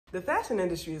The fashion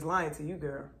industry is lying to you,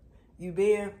 girl. You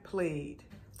being played.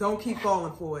 Don't keep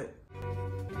falling for it.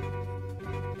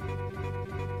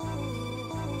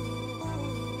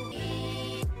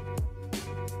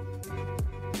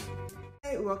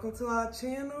 Hey, welcome to our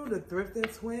channel, the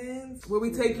Thrifting Twins, where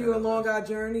we take you along our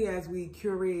journey as we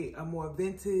curate a more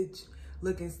vintage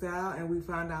looking style, and we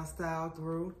find our style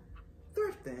through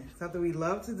thrifting. Something we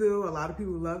love to do, a lot of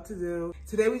people love to do.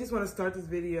 Today we just want to start this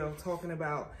video talking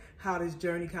about how this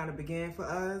journey kind of began for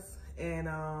us, and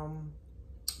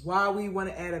why we want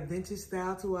to add a vintage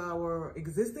style to our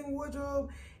existing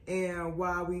wardrobe, and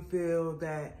why we feel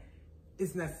that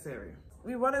it's necessary.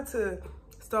 We wanted to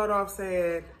start off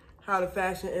saying how the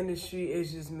fashion industry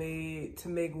is just made to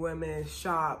make women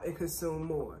shop and consume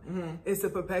more. It's a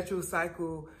perpetual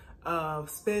cycle of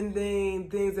spending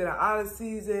things that are out of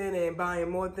season and buying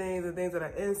more things and things that are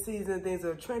in season, things that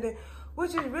are trending,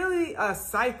 which is really a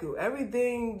cycle.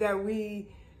 Everything that we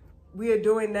are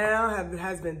doing now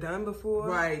has been done before.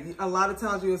 Right. A lot of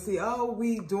times you'll see, oh,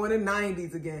 we doing the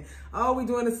 90s again. Oh, we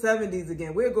doing the 70s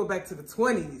again. We'll go back to the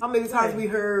 20s. How many times we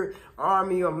heard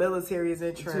army or military is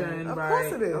in trend? Of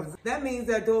course it is. That means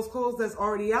that those clothes that's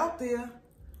already out there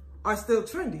are still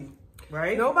trendy,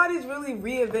 right? Nobody's really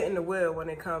reinventing the wheel when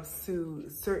it comes to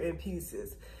certain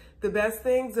pieces. The best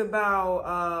things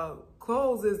about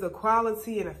clothes is the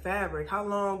quality and the fabric. How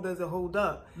long does it hold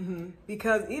up?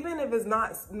 Because even if it's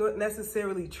not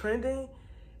necessarily trending,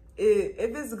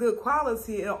 if it's good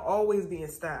quality, it'll always be in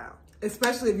style.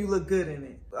 Especially if you look good in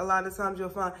it. A lot of times you'll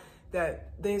find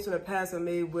that things from the past are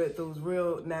made with those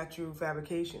real natural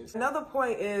fabrications. Another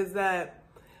point is that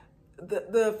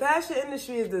the fashion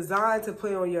industry is designed to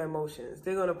play on your emotions.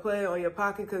 They're gonna play on your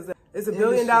pocket because it's a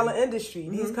billion-dollar industry.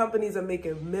 These companies are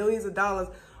making millions of dollars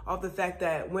off the fact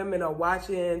that women are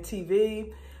watching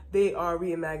TV, they are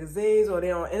reading magazines, or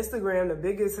they're on Instagram, the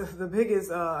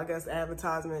biggest, I guess,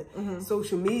 advertisement,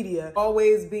 social media,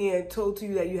 always being told to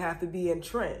you that you have to be in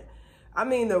trend. I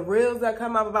mean, the reels that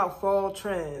come up about fall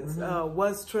trends,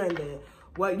 what's trending,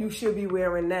 what you should be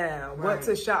wearing now, what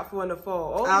to shop for in the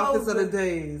fall. All outfits of the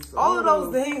days. All of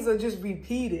those things are just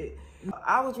repeated.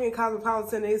 I was reading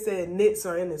Cosmopolitan, they said knits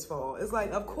are in this fall. It's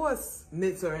like, of course,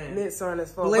 knits are in this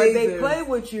fall. Blazers. But they play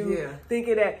with you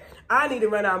thinking that I need to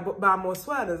run out and buy more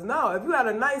sweaters. No, if you had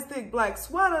a nice thick black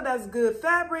sweater that's good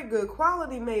fabric, good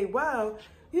quality, made well,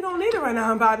 you don't need to run out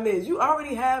and buy knits. You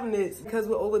already have knits. Because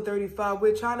we're over 35,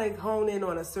 we're trying to hone in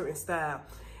on a certain style.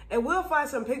 And we'll find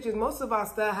some pictures. Most of our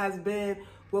style has been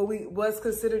what's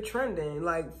considered trending.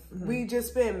 Like, we just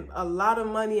spent a lot of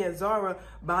money at Zara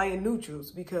buying neutrals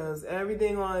because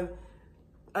everything on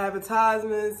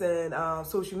advertisements and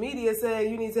social media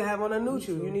said you need to have on a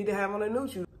neutral. You need to have on a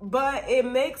neutral. But it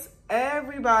makes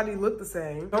everybody look the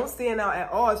same. Don't stand out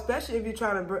at all, especially if you're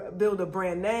trying to build a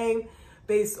brand name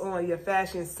based on your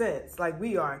fashion sense like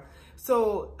we are.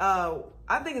 So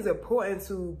I think it's important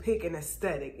to pick an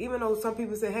aesthetic. Even though some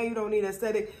people say, hey, you don't need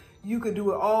aesthetic, you could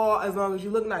do it all as long as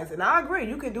you look nice. And I agree,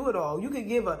 you could do it all. You could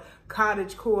give a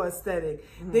cottagecore aesthetic.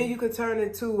 Then you could turn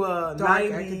it to a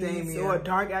 90s or a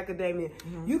dark academia.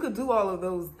 You could do all of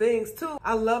those things too.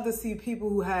 I love to see people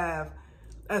who have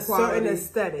a certain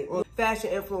aesthetic, or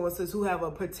fashion influencers who have a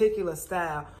particular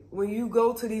style. When you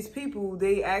go to these people,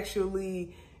 they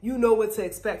actually, you know what to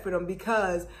expect for them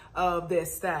because of their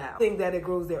style. I think that it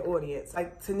grows their audience.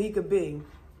 Like Tanika B,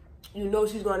 you know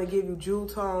she's going to give you jewel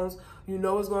tones. You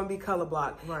know it's going to be color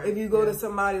blocked. Right. If you go to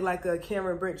somebody like a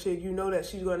Cameron Brick chick, you know that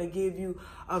she's going to give you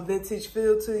a vintage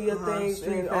feel to your things,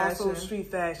 and also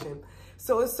street fashion.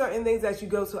 So it's certain things that you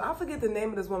go to. I forget the name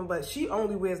of this woman, but she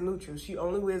only wears neutrals. She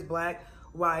only wears black,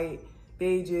 white,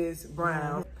 beiges,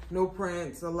 brown. No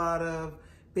prints, a lot of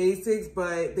basics,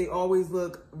 but they always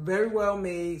look very well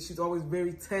made. She's always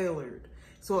very tailored.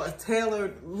 So a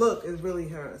tailored look is really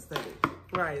her aesthetic.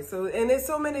 Right. So, and there's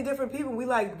so many different people. We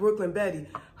like Brooklyn Betty.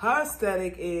 Her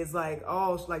aesthetic is like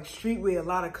all like streetwear, a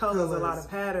lot of colors, a lot of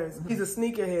patterns. She's a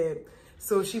sneakerhead.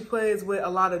 So she plays with a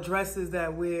lot of dresses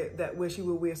where she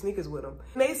would wear sneakers with them.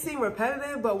 It may seem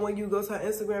repetitive, but when you go to her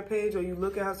Instagram page or you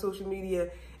look at her social media,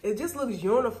 it just looks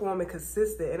uniform and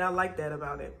consistent, and I like that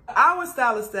about it. Our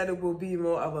style aesthetic will be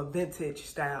more of a vintage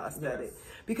style aesthetic.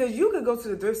 Because you could go to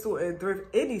the thrift store and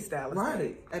thrift any style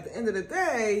aesthetic. Right. At the end of the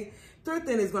day,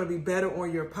 thrifting is going to be better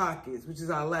on your pockets, which is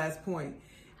our last point.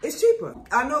 it's cheaper.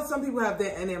 I know some people have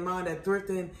that in their mind that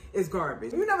thrifting is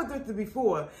garbage. If you never thrifted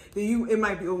before, then it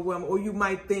might be overwhelming, or you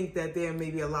might think that there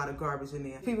may be a lot of garbage in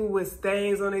there. People with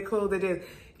stains on their clothes, they just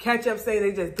ketchup stain,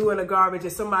 they just threw in the garbage,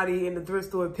 and somebody in the thrift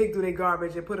store picked through their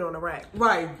garbage and put it on the rack.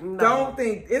 Right. No. Don't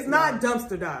think, it's not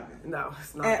dumpster diving. No,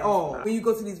 it's not. At all. When you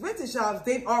go to these vintage shops,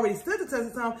 they've already stood the test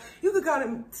of time. You can kind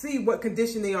of see what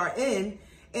condition they are in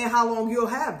and how long you'll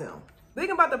have them.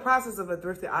 Think about the process of a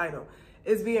thrifted item.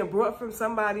 It's being brought from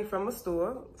somebody from a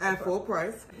store at full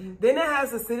price. Then it has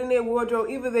to sit in their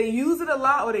wardrobe. Either they use it a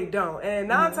lot or they don't. And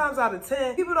 9 times out of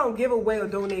 10, people don't give away or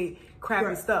donate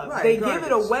crappy stuff. They give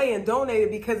it away and donate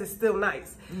it because it's still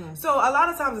nice. So a lot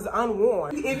of times it's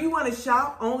unworn. If you want to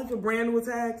shop only for brand new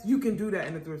tags, you can do that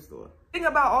in the thrift store. Think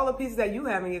about all the pieces that you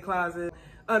have in your closet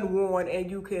unworn, and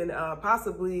you can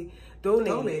possibly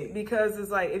donate it, because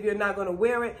it's like, if you're not going to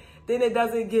wear it, then it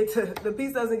doesn't get to, the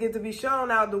piece doesn't get to be shown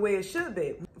out the way it should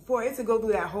be. For it to go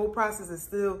through that whole process and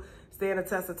still stand the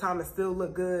test of time and still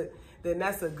look good, then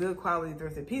that's a good quality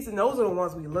thrifted piece, and those are the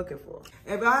ones we're looking for.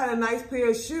 If I had a nice pair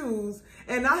of shoes,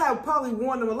 and I have probably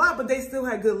worn them a lot, but they still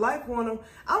had good life on them,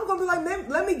 I'm gonna be like,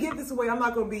 let me give this away. I'm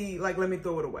not gonna be like, let me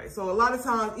throw it away. So a lot of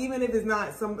times, even if it's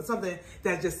not something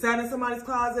that just sat in somebody's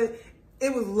closet,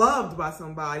 it was loved by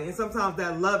somebody, and sometimes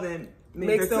that loving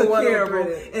makes them took care of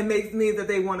it, and means that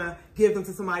they want to give them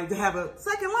to somebody to have a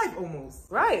second life almost.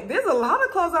 Right. There's a lot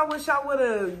of clothes I wish I would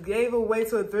have gave away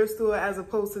to a thrift store as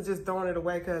opposed to just throwing it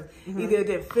away, because either it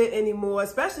didn't fit anymore,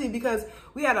 especially because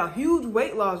we had a huge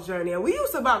weight loss journey, and we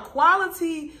used to buy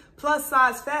quality plus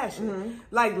size fashion,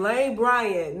 like Lane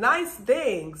Bryant, nice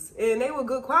things, and they were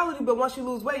good quality, but once you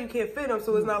lose weight, you can't fit them,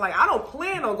 so it's not like, I don't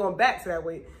plan on going back to that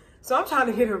weight. So I'm trying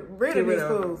to get rid of these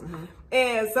clothes.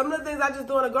 And some of the things I just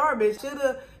throw in the garbage, should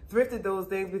have thrifted those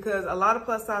things, because a lot of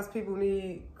plus size people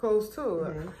need clothes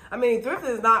too. I mean,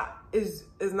 thrifting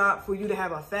is not for you to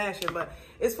have a fashion, but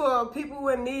it's for people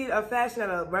who need a fashion at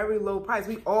a very low price.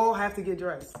 We all have to get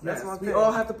dressed. That's what I'm saying. We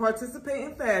all have to participate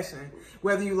in fashion.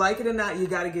 Whether you like it or not, you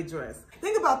got to get dressed.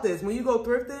 Think about this. When you go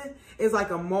thrifting, it's like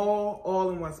a mall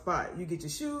all in one spot. You get your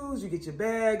shoes, you get your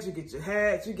bags, you get your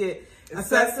hats, you get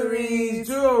accessories,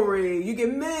 jewelry, you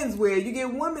get men's wear, you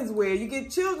get women's wear, you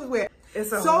get children's wear.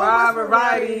 It's a wide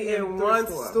variety in one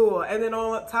store. And then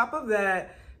on top of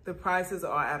that, the prices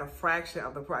are at a fraction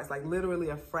of the price, like literally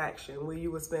a fraction, where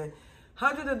you would spend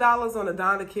hundreds of dollars on a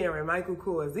Donna Karan, Michael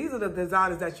Kors. These are the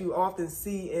designers that you often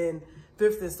see in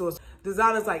thrifting stores.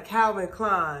 Designers like Calvin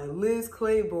Klein, Liz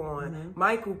Claiborne,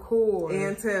 Michael Kors,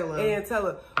 Ann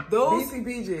Taylor. Those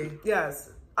BCBG. Yes.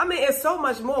 I mean, it's so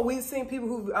much more. We've seen people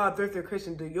who thrifted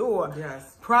Christian Dior,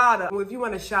 Prada. If you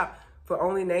want to shop for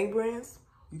only name brands,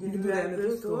 you can do that in the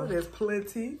thrift store. There's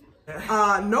plenty.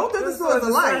 No thrift store is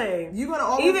alike. You're gonna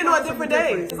always even on different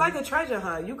days. It's like a treasure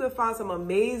hunt. You could find some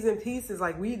amazing pieces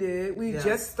like we did. We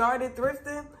just started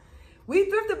thrifting. We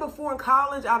thrifted before in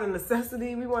college out of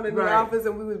necessity. We wanted new outfits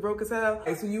and we was broke as hell.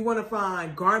 Okay, so you want to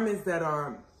find garments that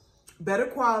are better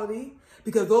quality,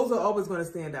 because those are always going to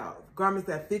stand out. Garments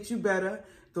that fit you better,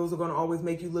 those are going to always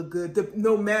make you look good,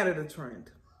 no matter the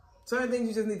trend. Certain things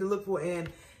you just need to look for, and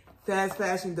fast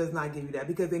fashion does not give you that,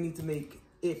 because they need to make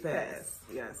it fast.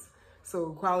 Yes.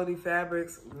 So quality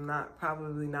fabrics,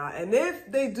 probably not. And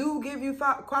if they do give you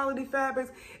quality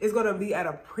fabrics, it's going to be at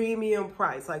a premium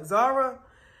price. Like Zara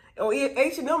or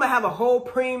H&M might have a whole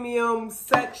premium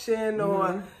section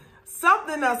or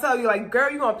something that'll tell you like,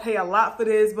 girl, you're going to pay a lot for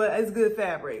this, but it's good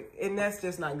fabric. And that's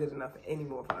just not good enough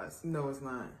anymore for us. No, it's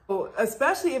not. Well,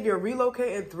 especially if you're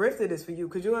relocating, thrifted is for you,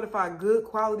 because you're going to find good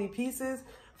quality pieces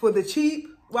for the cheap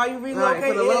while you relocate,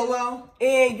 for the low,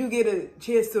 and you get a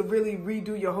chance to really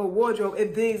redo your whole wardrobe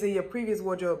if things in your previous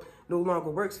wardrobe no longer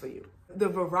works for you. The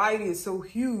variety is so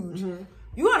huge.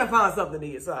 You want to find something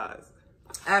in your size.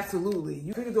 Absolutely.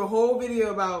 You can do a whole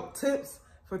video about tips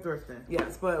for thrifting.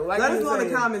 Yes, but like, let us know in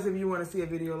the comments if you want to see a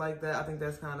video like that. I think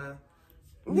that's kind of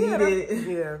needed.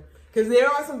 Yeah. Because there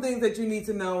are some things that you need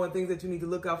to know, and things that you need to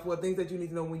look out for, things that you need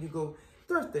to know when you go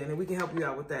thrifting, and we can help you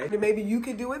out with that. And maybe you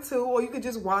could do it too, or you could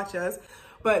just watch us.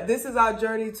 But this is our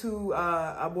journey to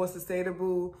a more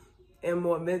sustainable and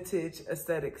more vintage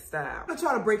aesthetic style. I'm gonna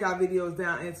try to break our videos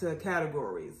down into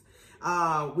categories.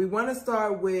 We want to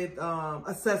start with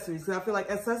accessories, because I feel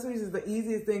like accessories is the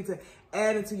easiest thing to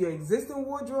add into your existing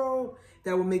wardrobe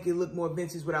that will make it look more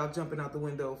vintage without jumping out the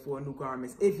window for new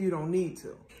garments if you don't need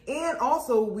to. And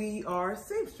also, we are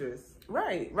seamstress.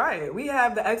 Right. We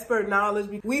have the expert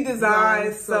knowledge. We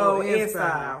design, sew, and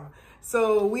style.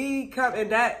 So we come in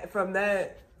from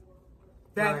that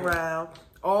background,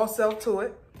 all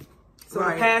self-taught. So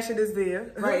the passion is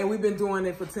there. Right, and we've been doing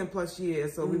it for 10 plus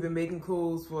years. So we've been making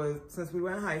clothes since we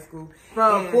were in high school.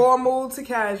 From formal to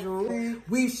casual.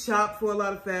 We've shopped for a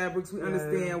lot of fabrics. We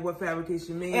understand what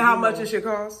fabrication means. And how much it should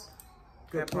cost.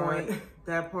 Good point.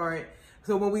 That part.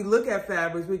 So when we look at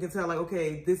fabrics, we can tell like,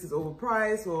 okay, this is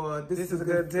overpriced or this is a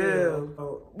good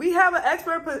deal. We have an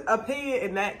expert opinion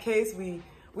in that case.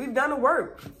 We've done the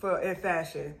work in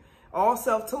fashion. All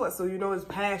self-taught, so you know it's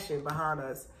passion behind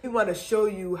us. We want to show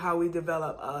you how we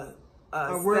develop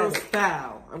a real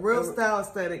style. A real style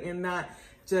aesthetic and not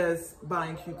just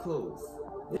buying cute clothes.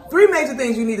 3 major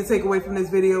things you need to take away from this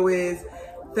video is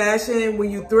fashion,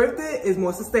 when you thrift it, is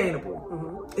more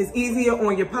sustainable. It's easier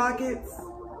on your pockets,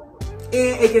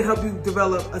 and it can help you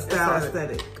develop a style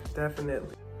aesthetic.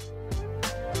 Definitely.